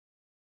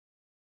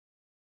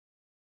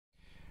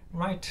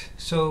Right,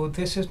 so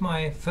this is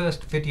my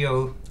first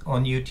video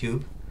on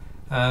YouTube.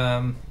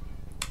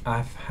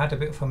 I've had a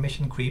bit of a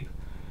mission creep.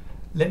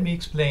 Let me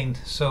explain.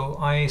 So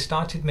I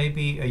started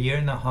maybe a year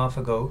and a half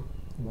ago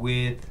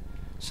with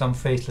some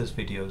faceless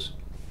videos.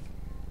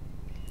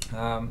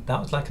 That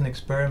was like an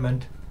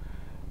experiment,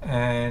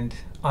 and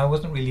I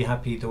wasn't really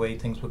happy the way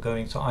things were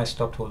going, so I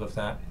stopped all of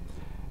that.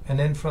 And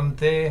then from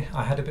there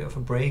I had a bit of a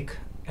break,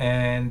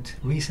 and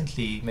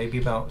recently, maybe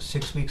about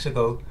 6 weeks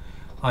ago,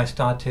 I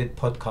started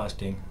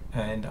podcasting,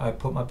 and I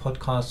put my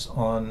podcasts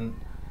on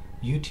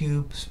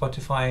YouTube,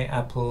 Spotify,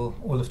 Apple,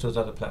 all of those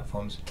other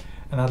platforms.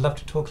 And I'd love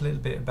to talk a little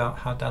bit about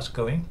how that's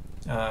going.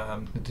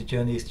 The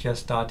journey's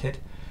just started.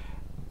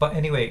 But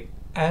anyway,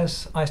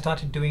 as I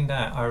started doing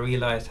that, I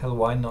realized, hell,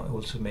 why not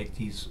also make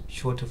these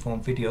shorter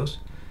form videos,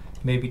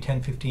 maybe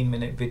 10-15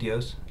 minute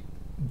videos,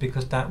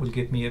 because that will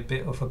give me a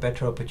bit of a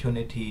better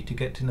opportunity to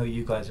get to know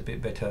you guys a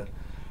bit better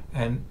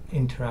and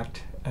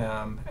interact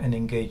and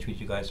engage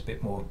with you guys a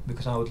bit more,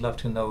 because I would love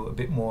to know a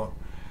bit more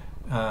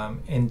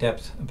in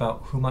depth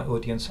about who my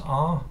audience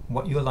are,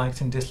 what your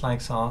likes and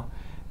dislikes are,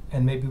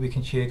 and maybe we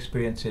can share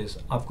experiences.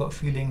 I've got a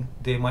feeling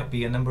there might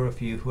be a number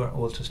of you who are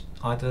also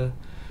either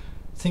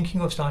thinking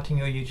of starting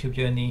your YouTube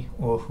journey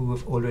or who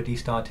have already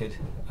started.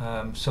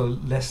 So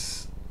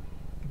let's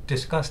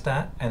discuss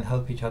that and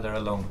help each other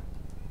along.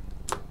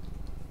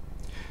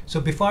 So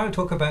before I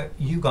talk about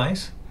you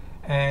guys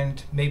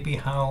and maybe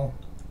how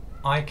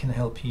I can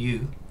help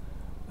you,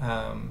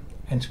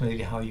 and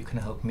similarly how you can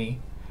help me,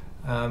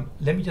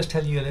 let me just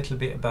tell you a little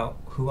bit about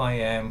who I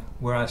am,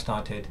 where I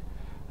started,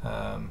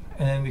 and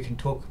then we can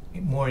talk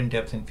more in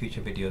depth in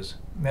future videos.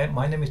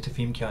 My name is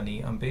Tafhim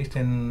Kiani. I'm based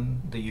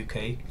in the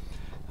UK,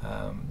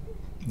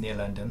 near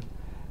London,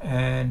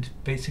 and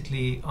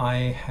basically I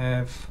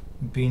have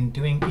been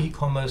doing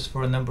e-commerce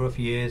for a number of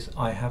years.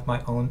 I have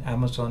my own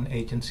Amazon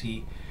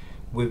agency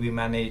where we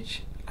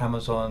manage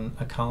Amazon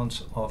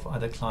accounts of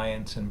other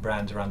clients and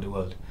brands around the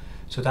world.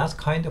 So that's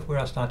kind of where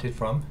I started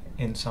from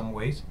in some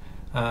ways.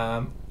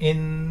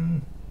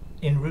 In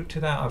route to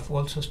that, I've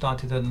also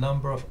started a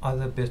number of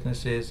other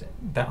businesses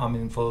that I'm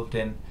involved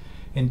in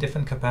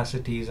different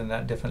capacities and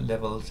at different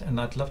levels, and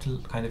I'd love to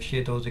kind of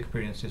share those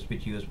experiences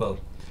with you as well.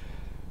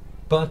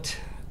 But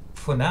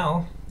for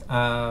now,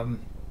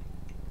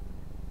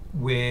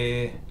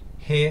 we're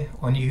here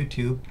on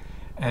YouTube,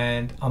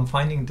 and I'm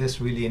finding this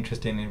really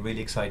interesting and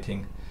really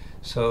exciting.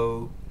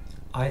 So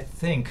I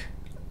think,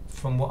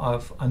 from what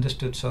I've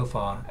understood so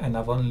far, and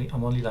I'm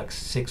only like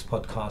 6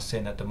 podcasts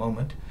in at the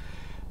moment,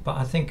 but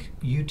I think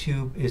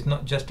YouTube is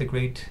not just a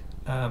great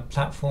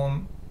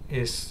platform,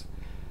 it's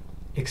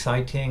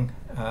exciting,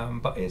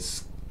 but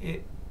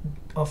it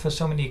offers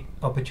so many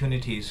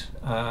opportunities,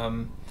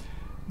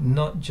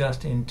 not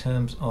just in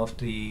terms of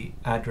the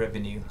ad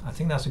revenue. I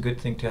think that's a good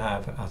thing to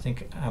have. I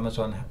think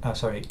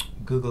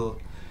Google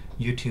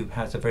YouTube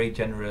has a very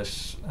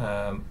generous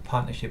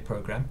partnership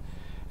program,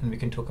 and we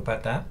can talk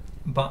about that.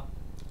 But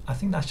I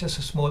think that's just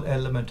a small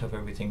element of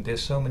everything.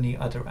 There's so many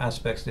other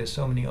aspects, there's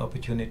so many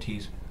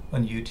opportunities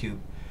on YouTube,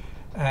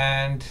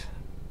 and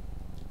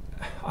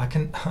I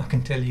can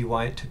tell you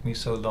why it took me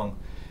so long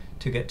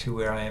to get to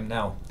where I am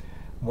now.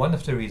 One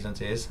of the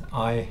reasons is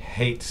I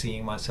hate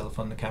seeing myself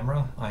on the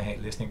camera. I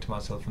hate listening to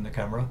myself on the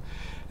camera,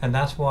 and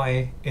that's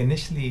why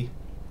initially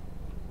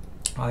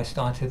I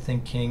started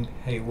thinking,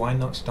 hey, why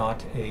not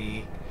start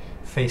a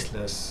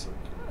faceless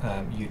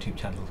YouTube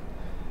channel?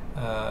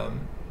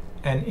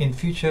 And in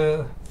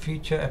future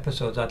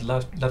episodes, I'd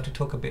love to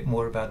talk a bit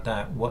more about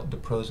that, what the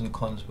pros and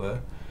cons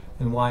were,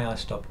 and why I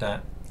stopped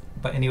that.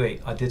 But anyway,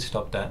 I did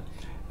stop that.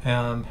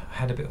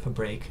 Had a bit of a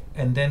break,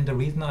 and then the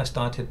reason I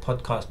started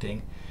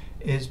podcasting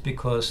is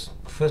because,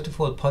 first of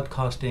all,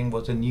 podcasting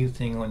was a new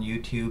thing on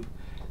YouTube,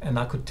 and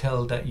I could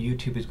tell that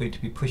YouTube is going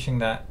to be pushing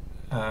that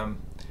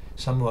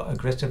somewhat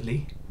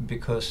aggressively,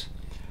 because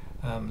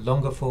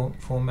longer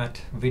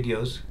format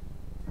videos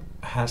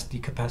has the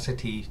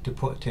capacity to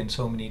put in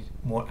so many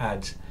more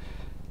ads,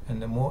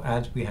 and the more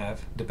ads we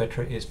have, the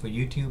better it is for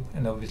YouTube,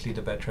 and obviously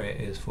the better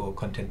it is for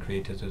content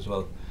creators as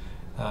well.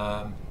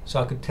 So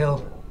I could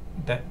tell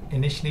that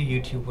initially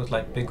YouTube was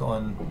like big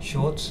on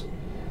shorts,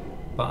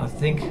 but I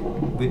think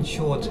with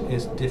shorts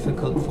it's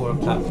difficult for a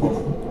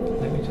platform.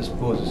 Let me just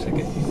pause a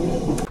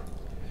second.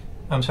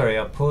 I'm sorry,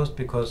 I paused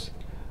because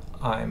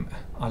I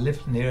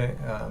live near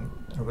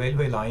a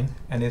railway line,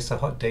 and it's a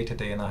hot day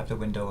today, and I have the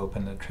window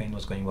open, the train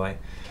was going by.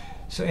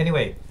 So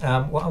anyway,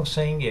 what I was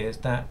saying is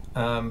that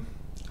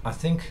I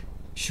think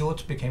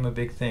shorts became a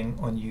big thing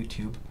on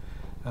YouTube,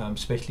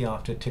 especially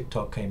after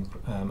TikTok came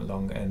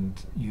along,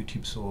 and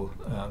YouTube saw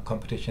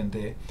competition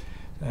there,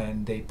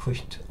 and they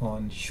pushed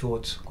on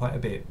shorts quite a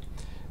bit.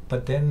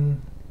 But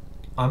then,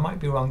 I might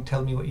be wrong,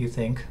 tell me what you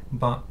think,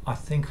 but I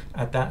think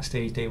at that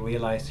stage they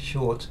realized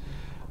shorts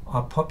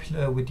are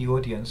popular with the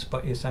audience,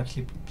 but it's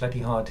actually bloody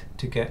hard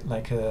to get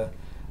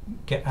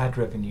get ad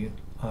revenue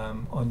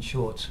on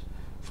shorts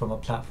from a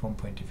platform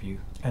point of view.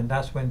 And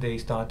that's when they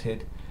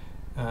started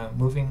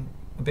moving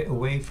a bit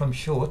away from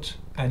shorts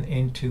and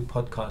into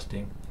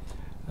podcasting.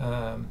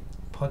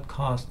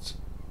 Podcasts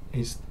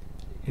is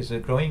is a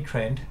growing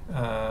trend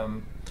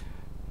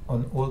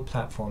on all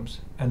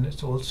platforms, and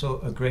it's also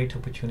a great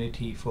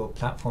opportunity for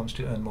platforms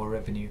to earn more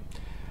revenue.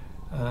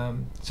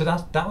 So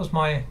that was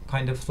my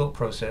kind of thought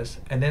process.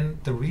 And then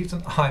the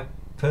reason I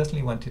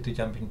personally wanted to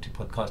jump into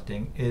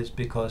podcasting is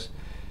because,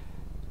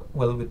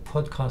 well, with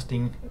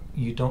podcasting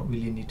you don't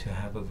really need to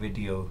have a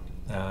video.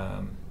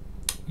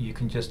 You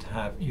can just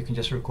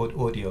record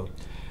audio,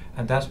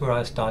 and that's where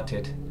I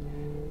started.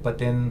 But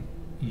then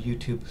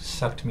YouTube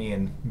sucked me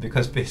in,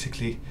 because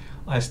basically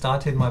I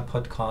started my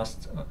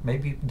podcast,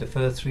 maybe the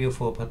first 3 or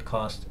 4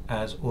 podcasts,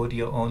 as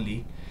audio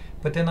only.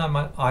 But then I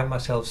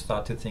myself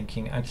started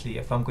thinking, actually,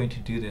 if I'm going to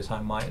do this,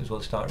 I might as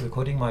well start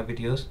recording my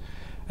videos.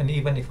 And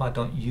even if I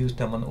don't use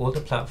them on all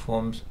the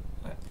platforms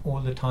all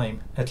the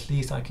time, at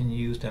least I can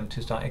use them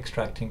to start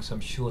extracting some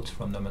shorts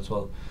from them as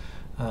well.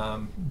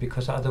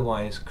 Because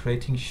otherwise,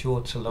 creating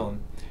shorts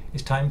alone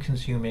is time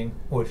consuming,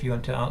 or if you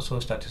want to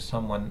outsource that to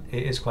someone,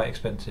 it is quite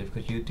expensive,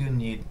 because you do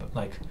need,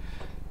 like,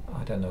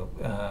 I don't know,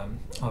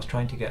 I was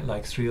trying to get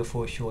like 3 or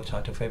 4 shorts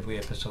out of every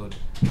episode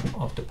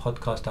of the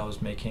podcast I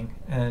was making,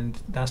 and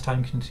that's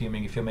time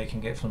consuming if you're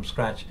making it from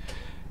scratch,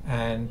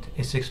 and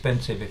it's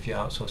expensive if you're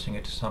outsourcing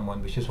it to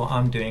someone, which is what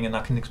I'm doing, and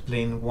I can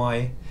explain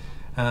why.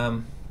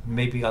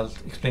 Maybe I'll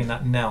explain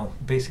that now.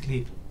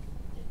 Basically,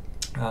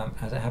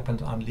 as it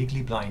happens, I'm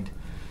legally blind,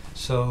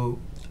 so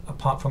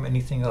apart from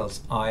anything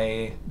else,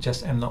 I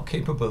just am not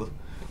capable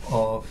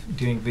of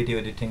doing video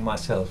editing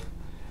myself.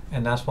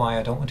 And that's why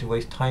I don't want to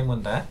waste time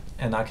on that,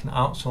 and I can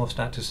outsource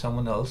that to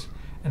someone else,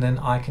 and then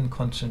I can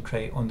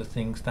concentrate on the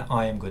things that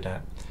I am good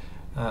at.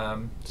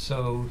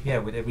 So yeah,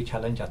 with every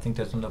challenge I think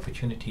there's an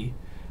opportunity,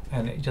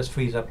 and it just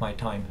frees up my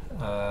time.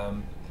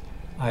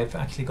 I've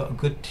actually got a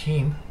good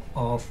team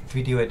of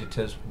video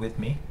editors with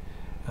me.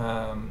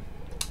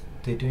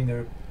 They're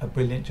doing a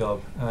brilliant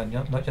job,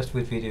 not just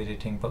with video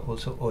editing but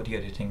also audio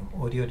editing.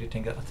 Audio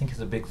editing I think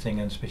is a big thing,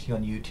 and especially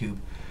on YouTube.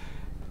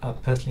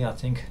 Personally, I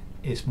think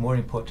it's more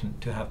important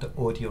to have the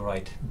audio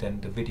right than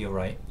the video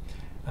right,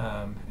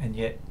 and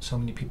yet so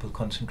many people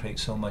concentrate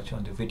so much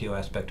on the video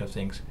aspect of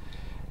things,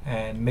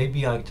 and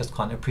maybe I just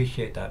can't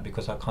appreciate that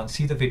because I can't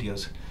see the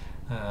videos.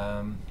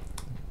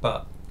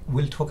 But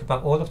we'll talk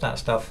about all of that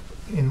stuff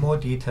in more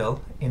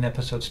detail in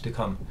episodes to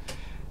come.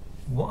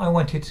 What I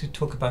wanted to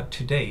talk about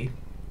today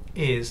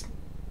is,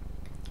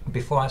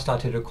 before I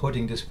started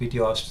recording this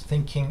video, I was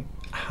thinking,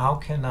 how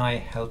can I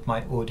help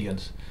my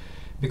audience?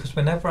 Because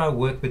whenever I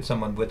work with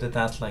someone, whether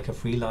that's like a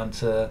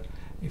freelancer,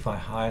 if I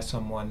hire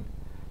someone,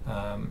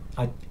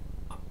 I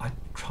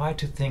try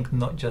to think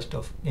not just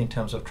of in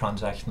terms of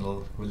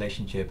transactional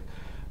relationship.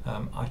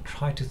 I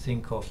try to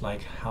think of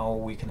like how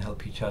we can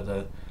help each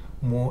other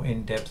more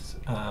in depth,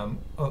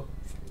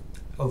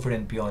 over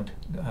and beyond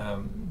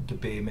the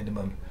bare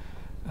minimum.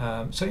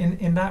 So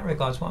in that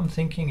regards, what I'm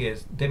thinking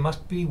is there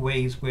must be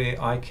ways where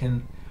I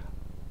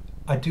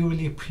do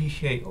really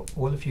appreciate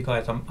all of you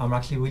guys. I'm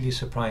actually really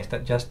surprised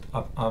that just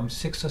I'm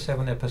 6 or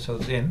 7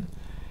 episodes in,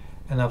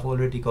 and I've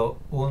already got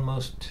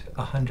almost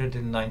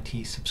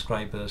 190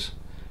 subscribers,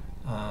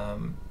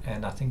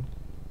 and I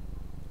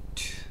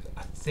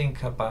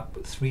think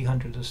about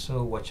 300 or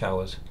so watch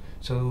hours.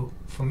 So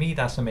for me,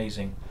 that's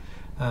amazing,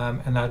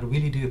 and I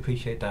really do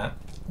appreciate that.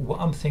 What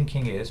I'm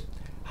thinking is,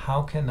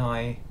 how can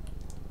I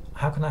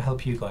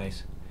help you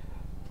guys?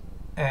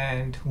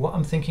 And what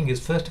I'm thinking is,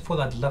 first of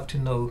all, I'd love to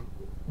know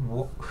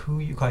who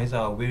you guys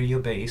are, where you're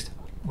based.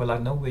 Well, I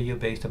know where you're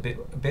based, a bit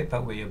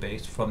about where you're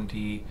based from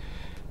the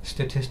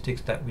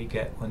statistics that we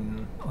get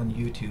on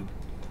YouTube.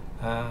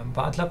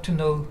 But I'd love to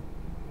know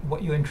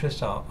what your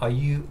interests are. Are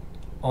you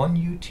on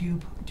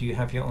YouTube? Do you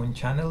have your own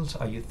channels?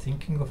 Are you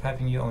thinking of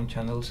having your own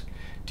channels?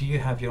 Do you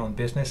have your own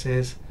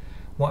businesses?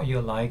 What are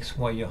your likes?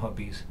 What are your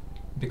hobbies?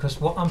 Because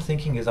what I'm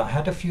thinking is, I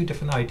had a few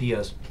different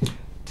ideas.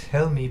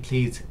 Tell me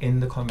please in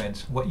the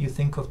comments what you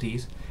think of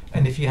these,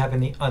 and if you have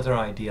any other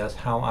ideas,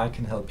 how I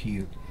can help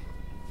you.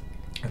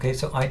 Okay,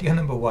 so idea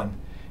number 1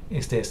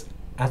 is this.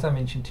 As I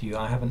mentioned to you,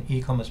 I have an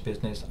e-commerce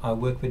business. I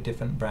work with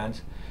different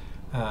brands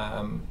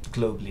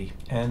globally,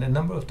 and a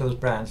number of those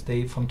brands,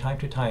 they from time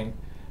to time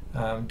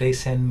they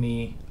send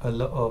me a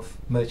lot of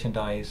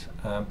merchandise,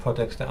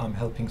 products that I'm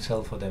helping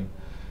sell for them.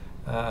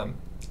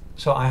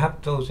 So I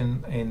have those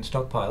in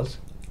stockpiles,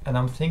 and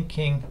I'm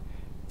thinking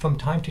from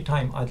time to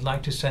time I'd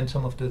like to send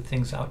some of the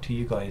things out to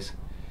you guys.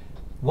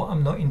 What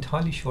I'm not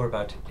entirely sure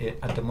about it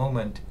at the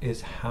moment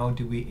is, how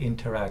do we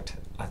interact?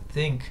 I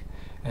think,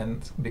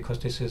 and because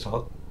this is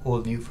all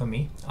new for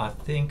me, I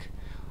think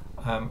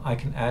I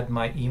can add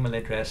my email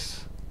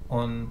address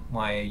on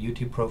my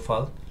YouTube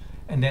profile,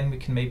 and then we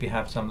can maybe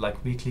have some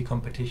like weekly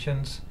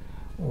competitions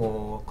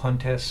or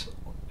contests,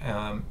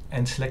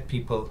 and select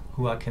people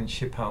who I can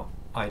ship out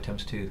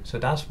items to. So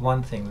that's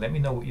one thing. Let me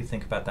know what you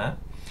think about that,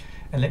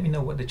 and let me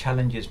know what the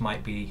challenges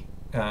might be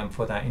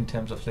for that in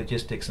terms of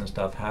logistics and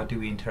stuff. How do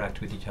we interact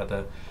with each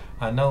other?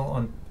 I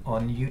know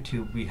on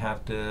YouTube we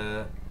have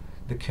the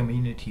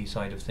community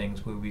side of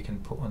things where we can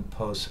put on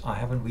posts. I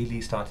haven't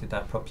really started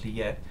that properly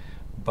yet,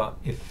 but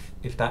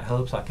if that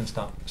helps, I can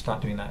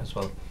start doing that as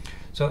well.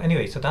 So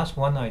anyway, so that's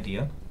one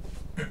idea.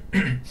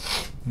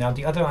 Now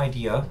the other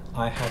idea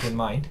I have in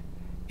mind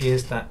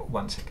is that,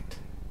 one second.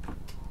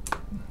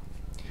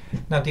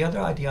 Now the other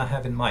idea I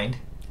have in mind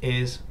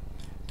is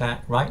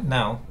that right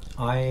now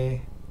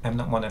I am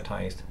not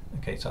monetized.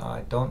 Okay, so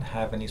I don't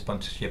have any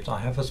sponsorships. I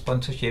have a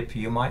sponsorship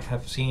you might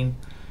have seen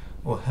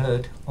or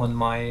heard on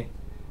my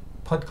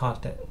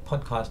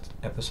podcast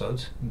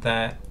episodes,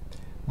 that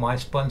my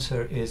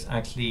sponsor is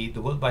actually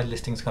the Worldwide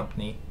Listings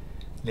Company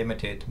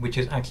Limited, which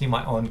is actually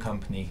my own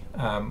company,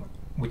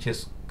 which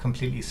is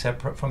completely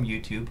separate from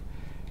YouTube.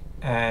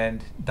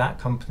 And that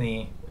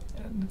company,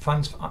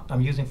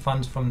 I'm using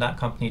funds from that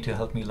company to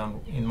help me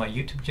along in my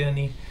YouTube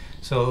journey.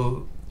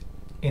 So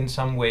in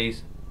some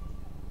ways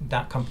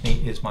that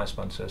company is my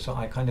sponsor, so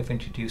I kind of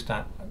introduce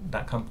that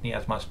company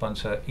as my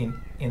sponsor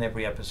in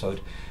every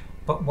episode.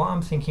 But what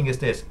I'm thinking is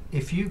this: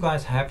 if you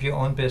guys have your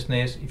own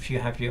business, if you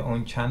have your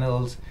own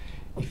channels,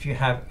 if you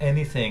have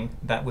anything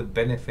that would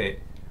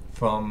benefit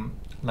from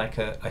like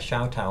a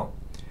shout out,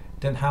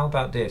 then how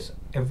about this?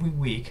 Every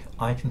week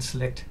I can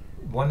select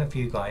one of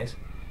you guys,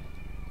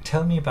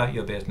 tell me about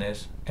your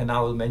business, and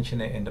I will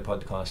mention it in the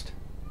podcast,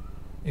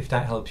 if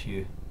that helps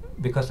you.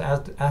 Because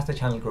as the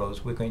channel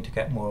grows, we're going to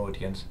get more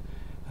audience.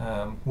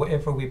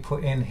 Whatever we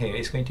put in here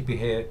is going to be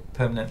here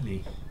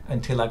permanently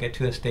until I get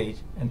to a stage,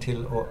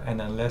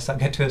 unless I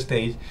get to a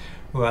stage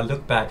where I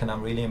look back and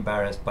I'm really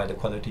embarrassed by the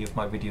quality of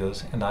my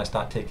videos and I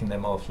start taking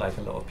them off like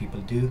a lot of people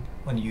do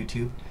on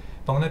YouTube.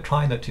 But I'm going to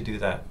try not to do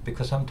that,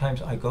 because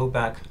sometimes I go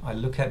back, I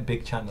look at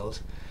big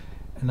channels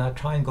and I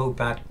try and go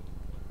back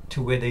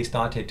to where they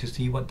started to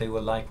see what they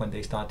were like when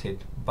they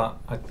started, but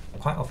I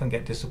quite often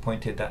get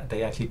disappointed that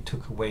they actually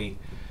took away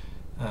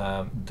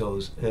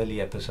those early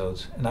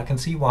episodes. And I can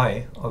see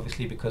why,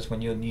 obviously, because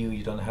when you're new,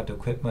 you don't have the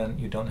equipment,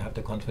 you don't have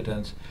the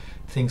confidence,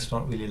 things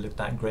don't really look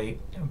that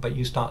great, but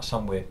you start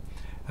somewhere.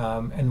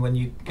 And when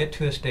you get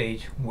to a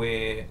stage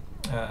where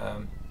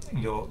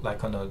you're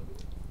like on a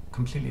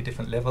completely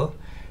different level,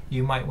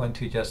 you might want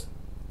to just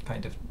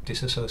kind of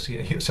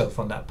disassociate yourself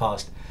from that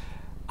past.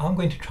 I'm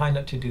going to try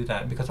not to do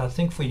that, because I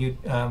think for you,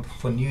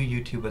 for new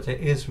YouTubers,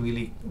 it is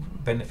really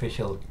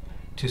beneficial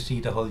to see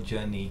the whole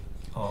journey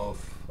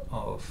of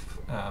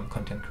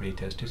content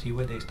creators, to see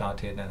where they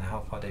started and how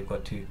far they've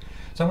got to.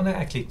 So I'm going to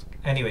actually,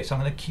 anyway, so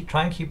I'm going to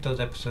try and keep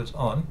those episodes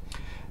on.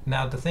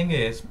 Now the thing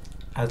is,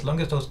 as long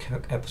as those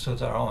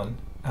episodes are on,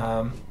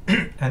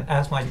 and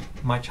as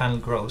my channel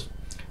grows,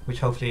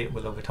 which hopefully it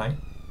will over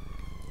time,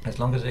 as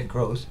long as it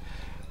grows,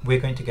 we're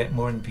going to get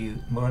more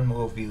and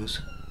more views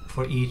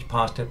for each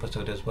past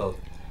episode as well.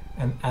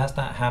 And as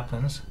that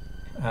happens,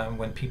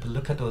 when people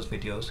look at those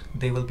videos,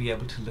 they will be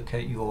able to look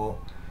at your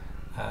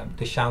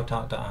the shout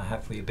out that I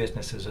have for your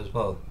businesses as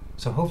well.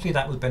 So hopefully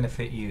that will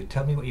benefit you.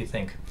 Tell me what you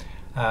think,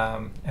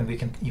 and we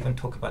can even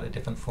talk about the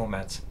different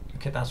formats.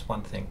 Okay, that's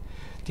one thing.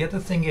 The other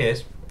thing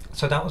is,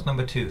 so that was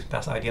number 2,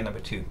 that's idea number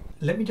 2.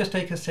 Let me just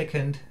take a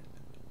second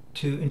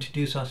to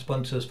introduce our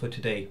sponsors for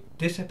today.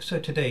 This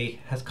episode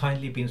today has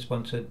kindly been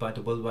sponsored by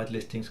the Worldwide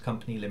Listings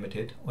Company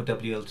Limited, or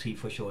WLC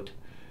for short.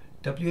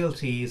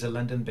 WLC is a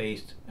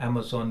London-based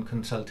Amazon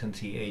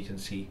consultancy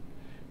agency.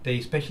 They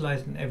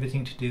specialize in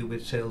everything to do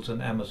with sales on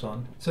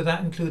Amazon. So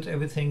that includes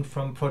everything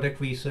from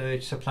product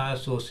research, supplier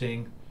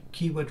sourcing,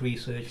 keyword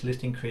research,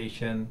 listing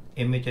creation,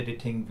 image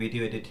editing,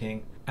 video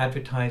editing,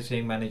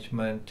 advertising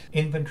management,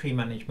 inventory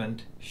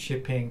management,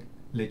 shipping,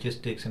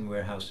 logistics and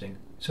warehousing.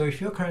 So if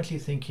you're currently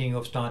thinking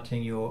of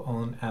starting your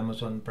own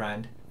Amazon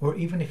brand, or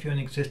even if you're an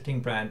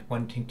existing brand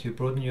wanting to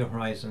broaden your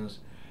horizons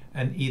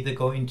and either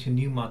go into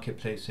new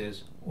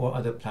marketplaces or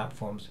other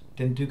platforms,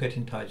 then do get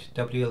in touch.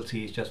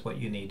 WLC is just what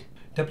you need.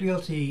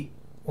 WLC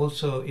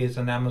also is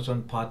an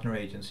Amazon partner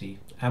agency.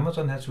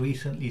 Amazon has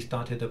recently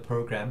started a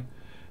program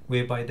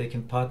whereby they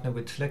can partner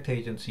with select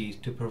agencies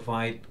to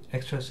provide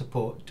extra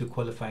support to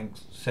qualifying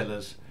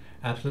sellers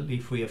absolutely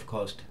free of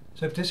cost.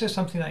 So if this is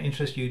something that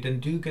interests you, then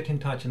do get in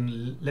touch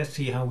and let's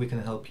see how we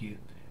can help you.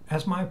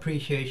 As my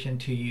appreciation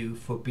to you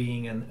for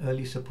being an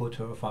early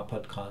supporter of our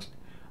podcast,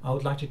 I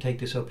would like to take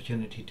this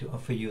opportunity to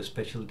offer you a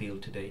special deal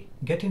today.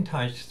 Get in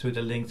touch through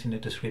the links in the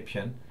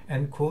description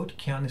and quote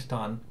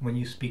Kianistan when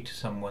you speak to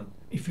someone.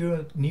 If you're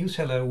a new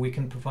seller, we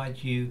can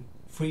provide you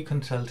free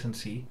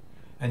consultancy,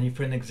 and if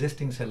you're an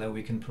existing seller,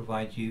 we can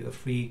provide you a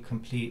free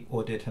complete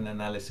audit and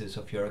analysis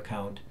of your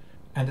account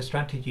and a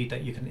strategy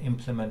that you can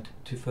implement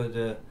to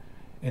further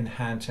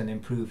enhance and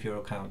improve your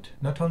account.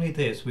 Not only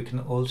this, we can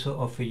also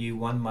offer you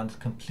 1 month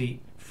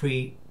complete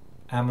free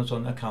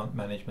Amazon account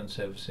management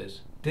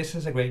services. This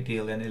is a great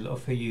deal, and it'll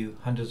offer you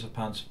hundreds of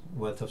pounds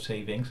worth of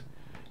savings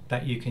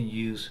that you can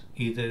use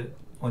either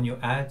on your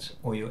ads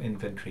or your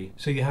inventory.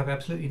 So you have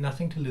absolutely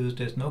nothing to lose,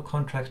 there's no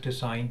contracts to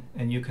sign,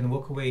 and you can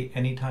walk away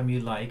anytime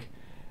you like,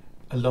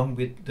 along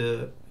with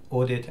the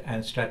audit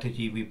and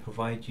strategy we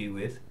provide you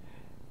with.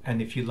 And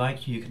if you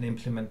like, you can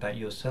implement that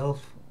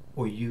yourself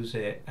or use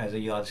it as a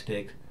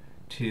yardstick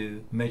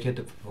to measure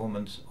the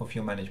performance of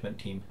your management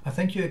team. I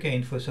thank you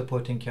again for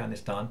supporting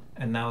Kianistan,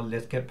 and now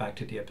let's get back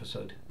to the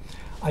episode.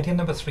 Idea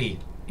number 3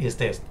 is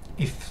this: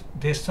 if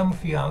there's some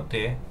of you out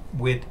there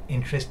with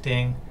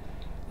interesting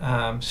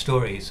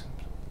stories,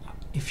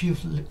 if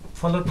you've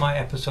followed my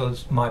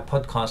episodes, my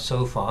podcast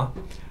so far,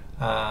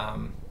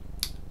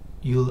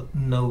 you'll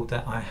know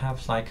that I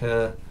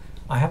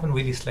haven't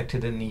really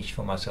selected a niche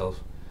for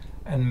myself,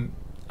 and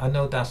I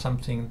know that's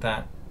something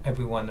that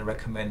everyone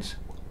recommends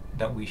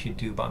that we should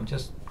do, but I'm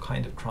just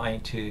kind of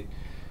trying to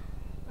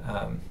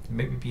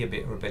maybe be a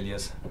bit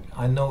rebellious.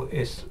 I know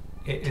it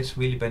is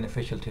really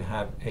beneficial to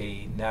have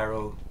a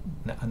narrowed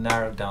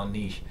down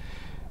niche,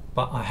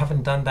 but I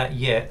haven't done that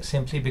yet,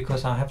 simply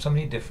because I have so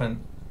many different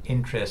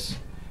interests.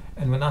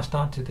 And when I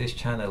started this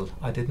channel,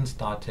 I didn't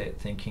start it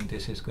thinking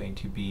this is going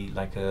to be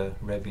like a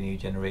revenue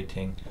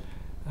generating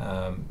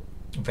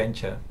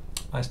venture.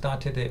 I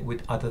started it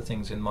with other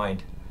things in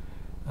mind.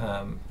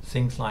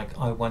 Things like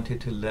I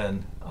wanted to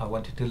learn, I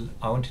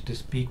wanted to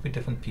speak with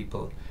different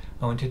people,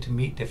 I wanted to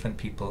meet different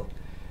people.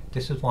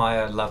 This is why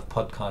I love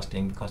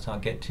podcasting, because I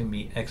get to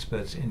meet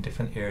experts in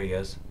different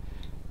areas,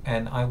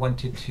 and I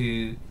wanted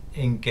to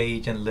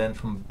engage and learn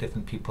from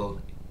different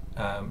people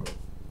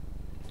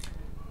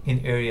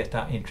in areas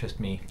that interest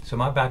me. So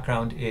my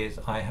background is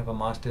I have a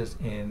master's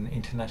in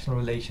international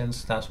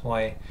relations. That's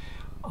why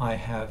I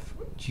have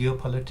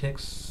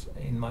geopolitics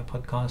in my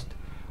podcast.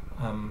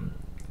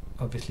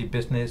 Obviously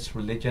business,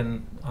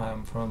 religion.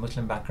 I'm from a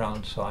Muslim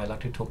background, so I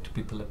like to talk to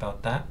people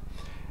about that.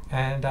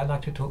 And I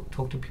like to talk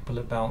to people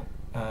about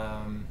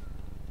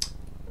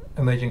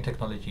emerging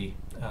technology,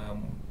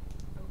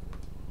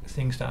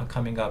 things that are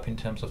coming up in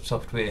terms of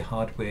software,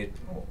 hardware,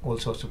 all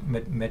sorts of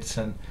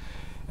medicine,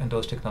 and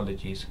those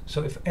technologies.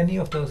 So if any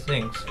of those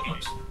things,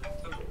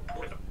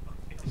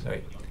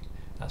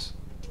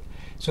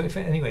 so if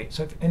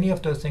any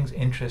of those things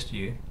interest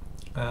you,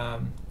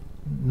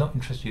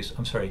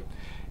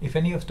 if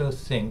any of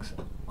those things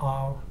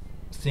are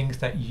things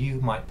that you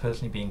might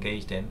personally be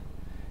engaged in,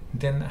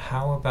 then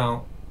how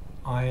about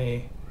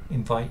I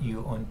invite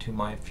you onto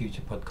my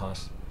future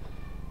podcasts?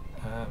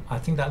 I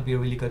think that'll be a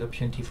really good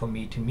opportunity for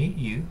me to meet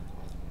you.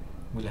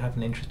 We'll have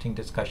an interesting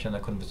discussion, a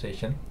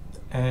conversation,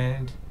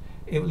 and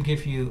it will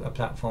give you a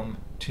platform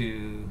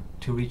to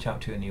reach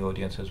out to a new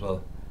audience as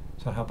well.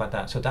 So how about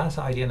that? So that's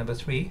idea number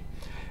 3.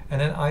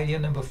 And then idea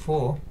number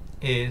 4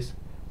 is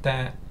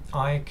that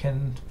I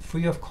can,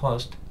 free of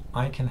cost,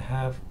 I can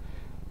have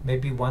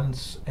maybe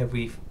once a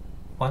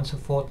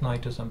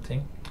fortnight or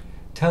something.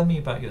 Tell me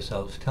about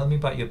yourselves, tell me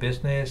about your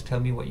business, tell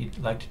me what you'd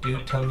like to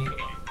do, tell me.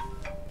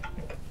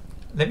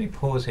 Let me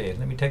pause here,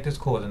 let me take this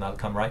call and I'll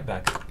come right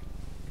back.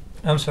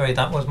 I'm sorry,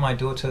 that was my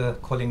daughter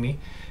calling me.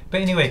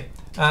 But anyway,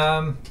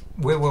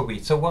 where were we?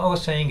 So what I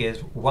was saying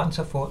is, once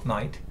a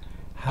fortnight,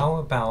 how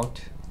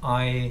about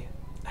I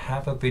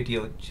have a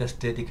video just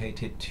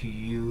dedicated to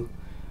you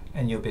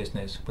and your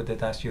business, whether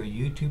that's your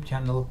YouTube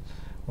channel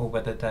or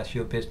whether that's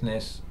your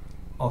business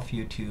off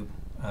YouTube,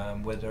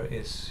 whether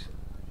it's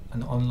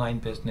an online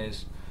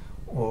business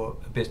or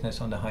a business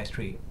on the high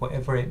street,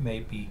 whatever it may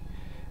be.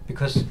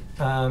 Because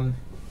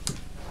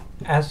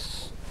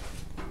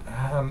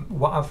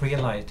what I've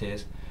realized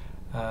is,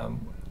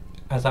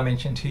 as I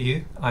mentioned to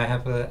you, I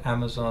have an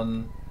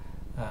Amazon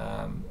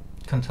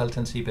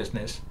consultancy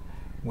business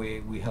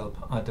where we help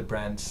other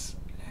brands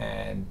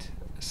and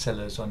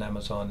sellers on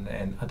Amazon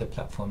and other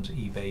platforms,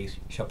 eBay,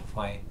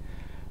 Shopify,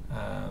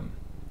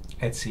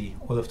 Etsy,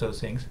 all of those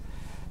things.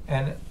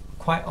 And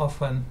quite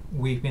often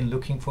we've been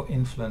looking for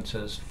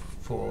influencers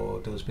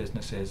for those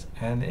businesses,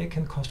 and it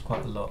can cost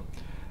quite a lot.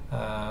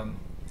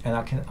 And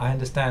I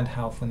understand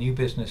how for new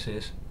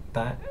businesses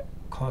that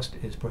cost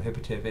is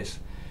prohibitive.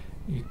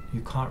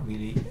 You can't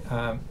really,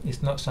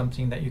 it's not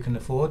something that you can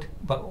afford,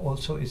 but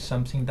also it's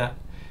something that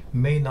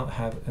may not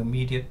have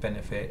immediate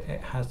benefit. It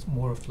has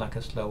more of like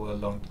a slower,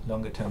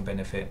 longer term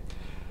benefit.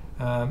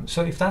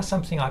 So if that's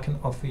something I can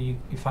offer you,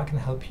 if I can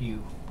help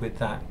you with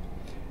that,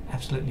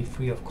 absolutely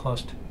free of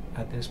cost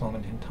at this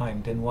moment in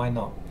time, then why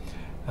not?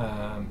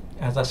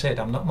 As I said,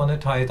 I'm not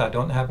monetized, I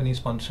don't have any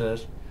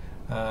sponsors.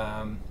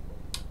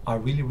 I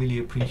really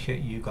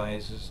appreciate you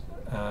guys'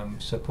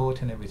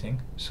 support and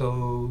everything.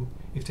 So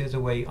if there's a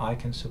way I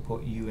can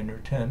support you in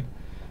return,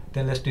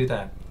 then let's do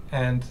that.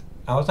 And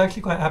I was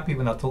actually quite happy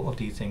when I thought of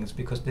these things,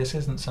 because this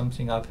isn't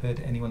something I've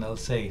heard anyone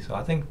else say. So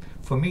I think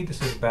for me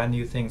this is a brand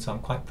new thing, so I'm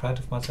quite proud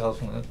of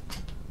myself. I'm going to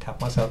tap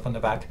myself on the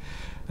back.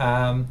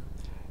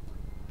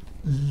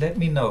 Let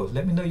me know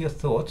your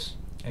thoughts.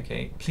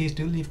 Okay, please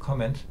do leave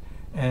comments,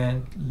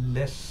 and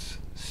let's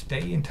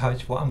stay in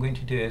touch. What I'm going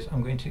to do is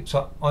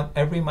so on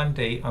every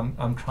Monday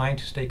I'm trying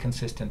to stay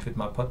consistent with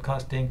my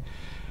podcasting.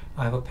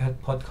 I have a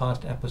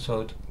podcast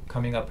episode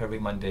coming up every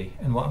Monday,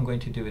 and what I'm going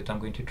to do is I'm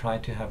going to try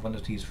to have one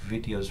of these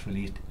videos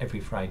released every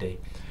Friday.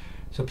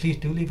 So please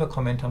do leave a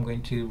comment. I'm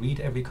going to read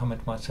every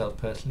comment myself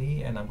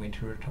personally, and I'm going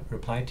to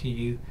reply to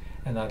you,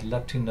 and I'd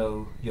love to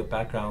know your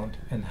background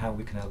and how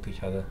we can help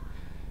each other.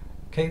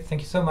 Okay,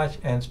 thank you so much,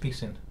 and speak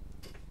soon.